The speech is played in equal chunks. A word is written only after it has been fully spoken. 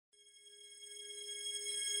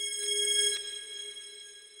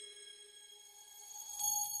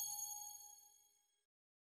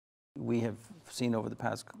we have seen over the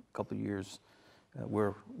past couple of years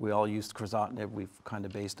where we all used crizotinib, we've kind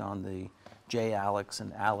of based on the ALX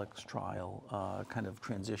and ALX trial, kind of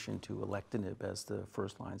transition to alectinib as the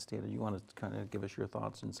first line standard. You want to kind of give us your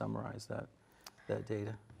thoughts and summarize that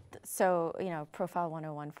data? So, Profile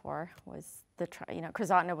 1014 was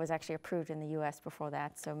crizotinib was actually approved in the US before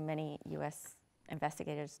that, so many US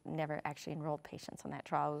investigators never actually enrolled patients on that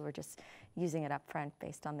trial. We were just using it up front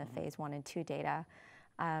based on the phase 1 and 2 data.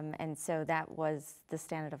 And so that was the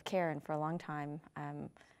standard of care, and for a long time,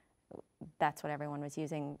 that's what everyone was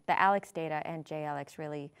using. The ALX data and JALX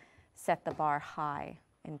really set the bar high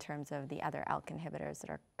in terms of the other ALK inhibitors that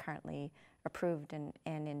are currently approved and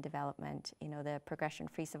in development. The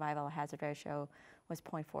progression-free survival hazard ratio was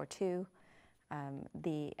 0.42.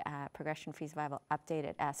 The progression-free survival update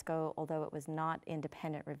at ASCO, although it was not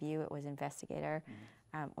independent review, it was investigator,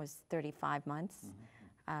 was 35 months.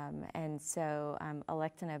 And so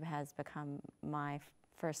alectinib has become my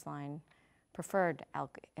first-line preferred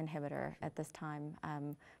ALK inhibitor at this time.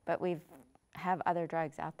 But we have other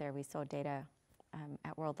drugs out there. We saw data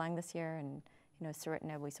at World Lung this year, and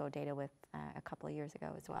ceritinib we saw data with a couple of years ago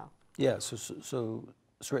as well. Yeah, so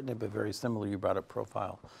ceritinib, but very similar. You brought up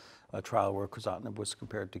Profile, a trial where crizotinib was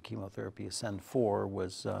compared to chemotherapy. Ascend-4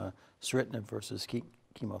 was ceritinib versus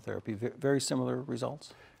chemotherapy. Very similar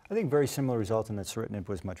results? I think very similar results in that ceritinib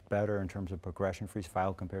was much better in terms of progression-free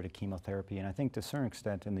survival compared to chemotherapy. And I think to a certain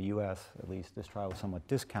extent in the US, at least, this trial was somewhat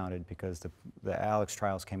discounted because the ALX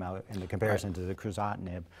trials came out in the comparison to the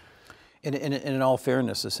crizotinib. And in all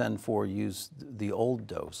fairness, Ascend-4 used the old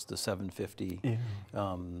dose, the 750. Yeah.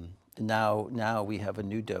 Now we have a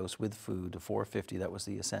new dose with food, 450. That was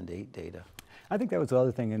the Ascend-8 data. I think that was the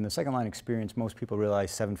other thing. In the second-line experience, most people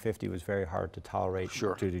realized 750 was very hard to tolerate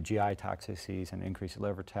due to GI toxicities and increased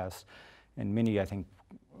liver tests. And many, I think,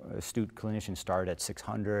 astute clinicians started at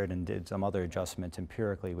 600 and did some other adjustments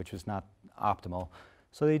empirically, which was not optimal.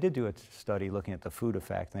 So they did do a study looking at the food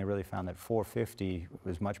effect, and they really found that 450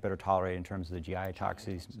 was much better tolerated in terms of the GI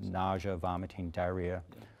toxicities, nausea, vomiting, diarrhea.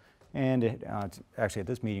 And actually at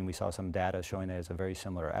this meeting we saw some data showing that it's a very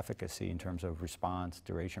similar efficacy in terms of response,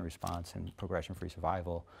 duration response, and progression-free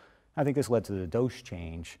survival. I think this led to the dose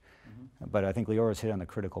change, but I think Leora's hit on the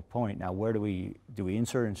critical point. Now, where do we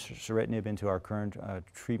insert ceritinib into our current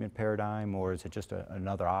treatment paradigm, or is it just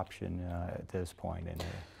another option at this point?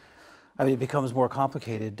 I mean, it becomes more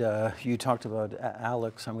complicated. You talked about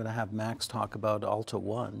ALX. I'm going to have Max talk about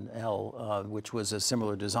ALTA-1L, which was a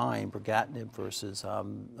similar design, brigatinib versus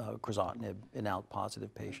crizotinib in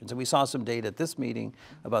ALK-positive patients. And we saw some data at this meeting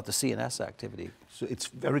about the CNS activity. So it's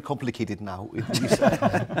very complicated now.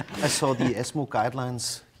 I saw the ESMO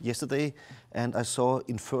guidelines yesterday, and I saw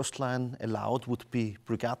in first line allowed would be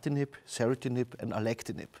brigatinib, ceritinib, and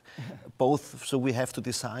alectinib. Both, so we have to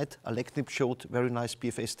decide. Alectinib showed very nice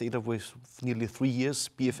PFS data with nearly 3 years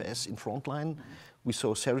PFS in front line. We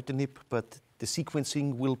saw ceritinib, but the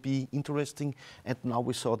sequencing will be interesting. And now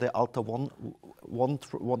we saw the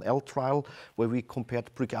ALTA-1L trial where we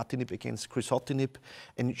compared brigatinib against crizotinib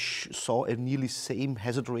and saw a nearly same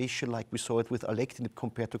hazard ratio like we saw it with alectinib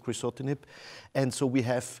compared to crizotinib. And so we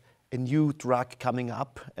have a new drug coming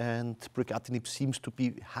up, and brigatinib seems to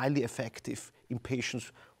be highly effective in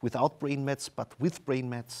patients without brain mets, but with brain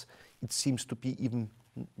mets, it seems to be even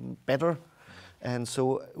better. And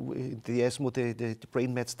so the ESMO, the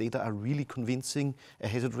brain mets data are really convincing. A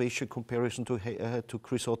hazard ratio comparison to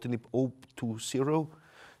crizotinib 0.20.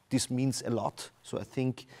 This means a lot. So I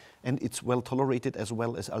think, and it's well tolerated as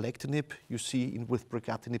well as alectinib. You see with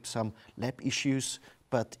brigatinib some lab issues,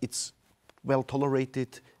 but it's well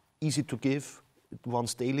tolerated, easy to give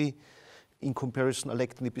once daily. In comparison,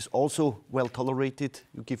 alectinib is also well tolerated.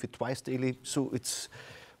 You give it twice daily. So it's,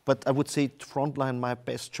 but I would say frontline, my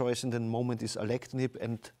best choice in the moment is alectinib,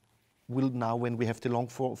 and will now, when we have the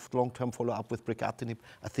long-term follow-up with brigatinib,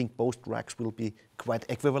 I think both drugs will be quite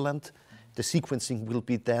equivalent. The sequencing will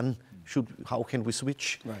be then, how can we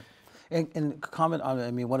switch? Right. And comment on,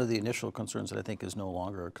 I mean, one of the initial concerns that I think is no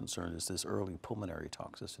longer a concern is this early pulmonary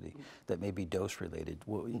toxicity that may be dose-related.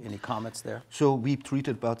 Any comments there? So we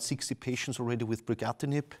treated about 60 patients already with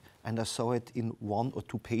brigatinib, and I saw it in 1 or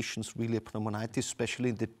 2 patients, really a pneumonitis,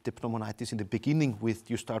 especially the pneumonitis in the beginning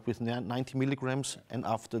you start with 90 milligrams, and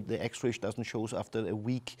after the X-ray doesn't show, after a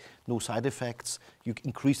week, no side effects, you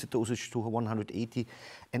increase the dosage to 180,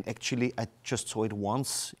 and actually I just saw it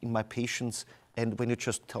once in my patients. And when you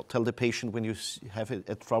just tell the patient, when you have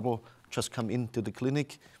a trouble, just come into the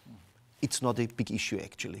clinic, it's not a big issue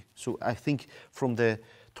actually. So I think from the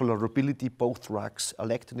tolerability, both drugs,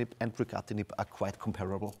 alectinib and brigatinib, are quite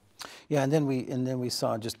comparable. Yeah, and then we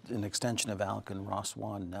saw just an extension of ALK and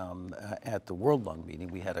ROS1 at the World Lung Meeting.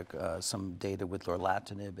 We had some data with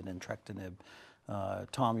lorlatinib and entrectinib.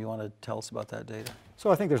 Tom, you want to tell us about that data?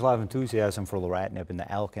 So I think there's a lot of enthusiasm for lorlatinib in the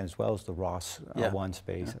ALK as well as the ROS1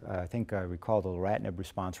 space. I think I recall the lorlatinib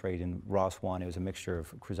response rate in ROS1. It was a mixture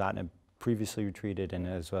of crizotinib previously treated and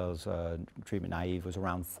as well as treatment naive was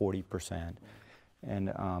around 40%.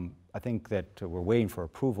 And I think that we're waiting for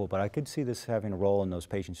approval, but I could see this having a role in those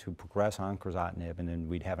patients who progress on crizotinib, and then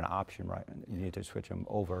we'd have an option, right? You need to switch them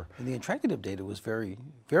over. And the entrectinib data was very,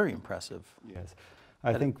 very impressive. Yes.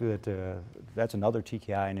 I think that that's another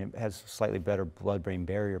TKI, and it has slightly better blood-brain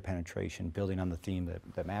barrier penetration, building on the theme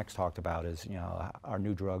that Max talked about is, you know, our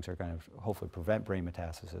new drugs are going to hopefully prevent brain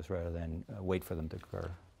metastasis rather than wait for them to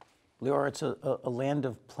occur. Leora, it's a land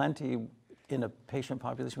of plenty in a patient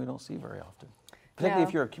population we don't see very often. Particularly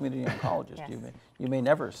if you're a community oncologist, Yes. you may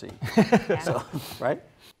never see. So, right?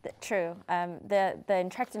 True. The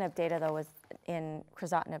entrectinib data though was in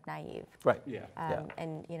crizotinib naive. Right. Yeah.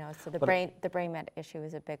 And you know, so the brain met issue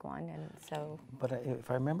is a big one, and so. But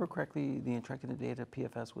if I remember correctly, the entrectinib data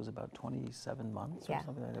PFS was about 27 months or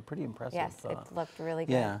something like that. Pretty impressive. Yes, it looked really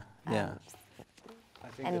good. Yeah, yeah.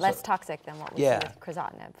 And less toxic than what we see with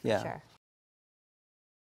crizotinib, for sure.